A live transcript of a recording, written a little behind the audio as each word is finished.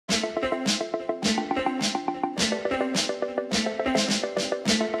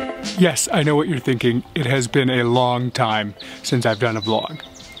Yes, I know what you're thinking. It has been a long time since I've done a vlog.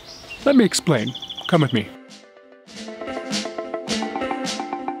 Let me explain. Come with me.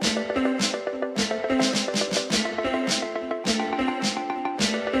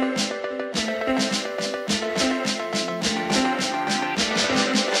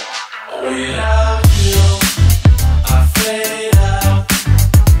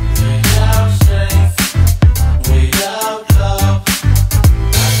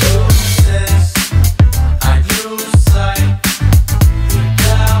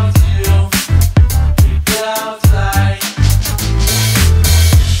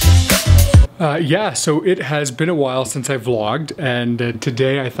 Yeah, so it has been a while since I vlogged, and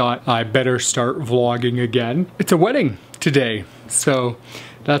today I thought I better start vlogging again. It's a wedding today, so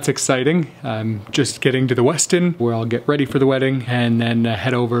that's exciting. I'm just getting to the Westin where I'll get ready for the wedding and then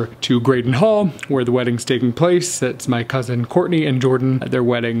head over to Graydon Hall where the wedding's taking place. That's my cousin Courtney and Jordan, their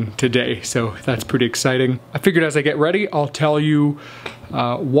wedding today, so that's pretty exciting. I figured as I get ready, I'll tell you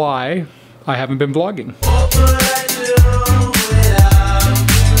why I haven't been vlogging.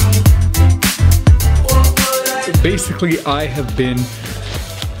 Basically, I have been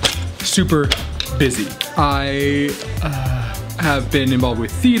super busy. I have been involved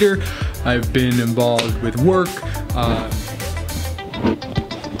with theater, I've been involved with work.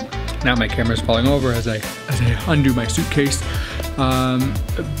 Now my camera's falling over as I undo my suitcase.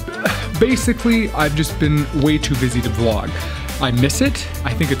 Basically, I've just been way too busy to vlog. I miss it,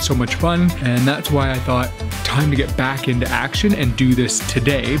 I think it's so much fun, and that's why I thought time to get back into action and do this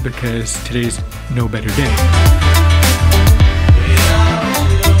today, because today's no better day.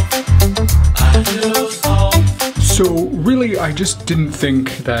 So really, I just didn't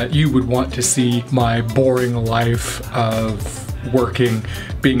think that you would want to see my boring life of working,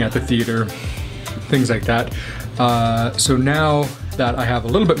 being at the theater, things like that. So now that I have a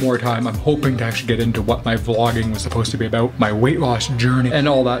little bit more time, I'm hoping to actually get into what my vlogging was supposed to be about, my weight loss journey and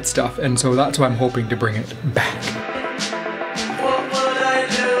all that stuff. And so that's why I'm hoping to bring it back.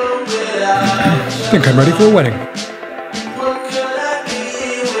 I think I'm ready for a wedding.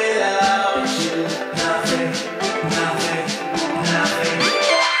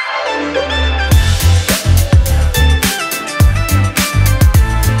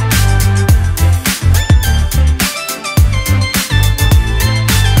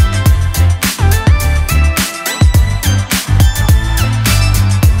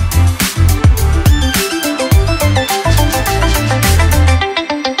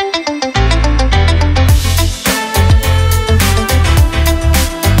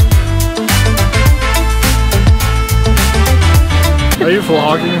 Are you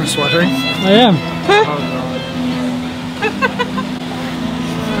vlogging and sweating? I am. Oh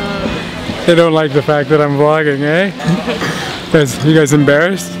god. They don't like the fact that I'm vlogging, eh? You guys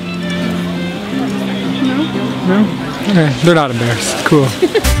embarrassed? No. No? Okay, they're not embarrassed. Cool.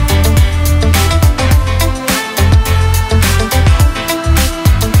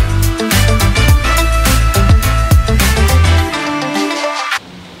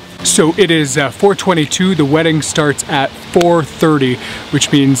 So it is 4:22, the wedding starts at 4:30,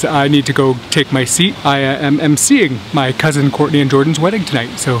 which means I need to go take my seat. I am emceeing my cousin Courtney and Jordan's wedding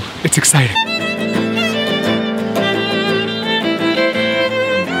tonight, so it's exciting.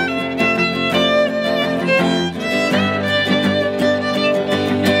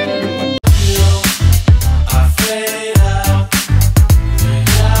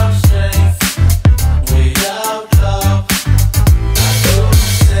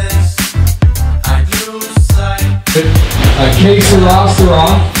 Case of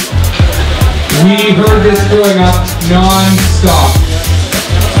restaurant. We heard this growing up non-stop.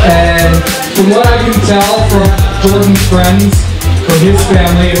 And from what I can tell from Jordan's friends, from his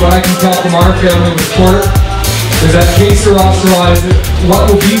family, and what I can tell from our family with Court, is that case of restaurant is what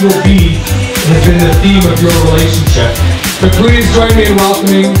will be has been the theme of your relationship. But please join me in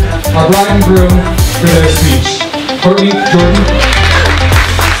welcoming our bride and groom for their speech. Courtney, Jordan.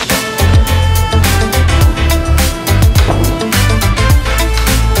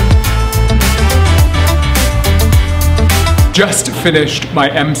 Just finished my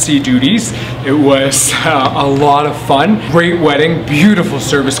MC duties. It was a lot of fun. Great wedding, beautiful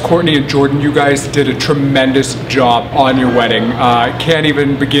service. Courtney and Jordan, you guys did a tremendous job on your wedding. I can't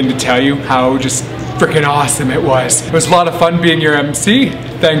even begin to tell you how just freaking awesome it was. It was a lot of fun being your MC.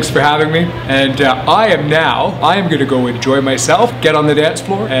 Thanks for having me. And I am gonna go enjoy myself, get on the dance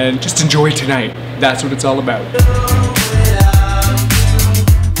floor, and just enjoy tonight. That's what it's all about.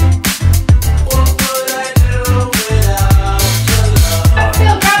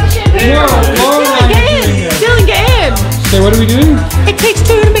 Dylan, get in! Dylan, get in! Okay, what are we doing? It takes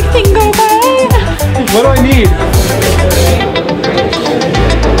two to make things go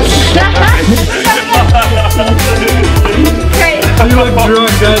You look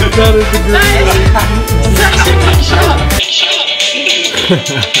drunk. That is the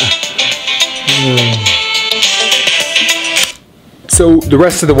So the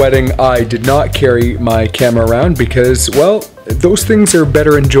rest of the wedding, I did not carry my camera around because, well, those things are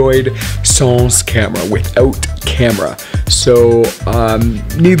better enjoyed sans camera, without camera. So,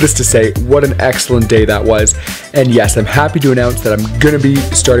 needless to say, what an excellent day that was. And yes, I'm happy to announce that I'm gonna be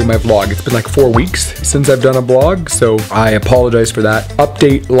starting my vlog. It's been like 4 weeks since I've done a vlog, so I apologize for that.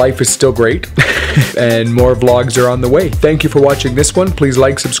 Update, life is still great. And more vlogs are on the way. Thank you for watching this one. Please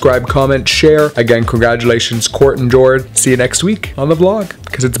like, subscribe, comment, share. Again, congratulations, Court and Jord. See you next week on the vlog,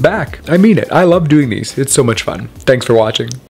 because it's back. I mean it. I love doing these. It's so much fun. Thanks for watching.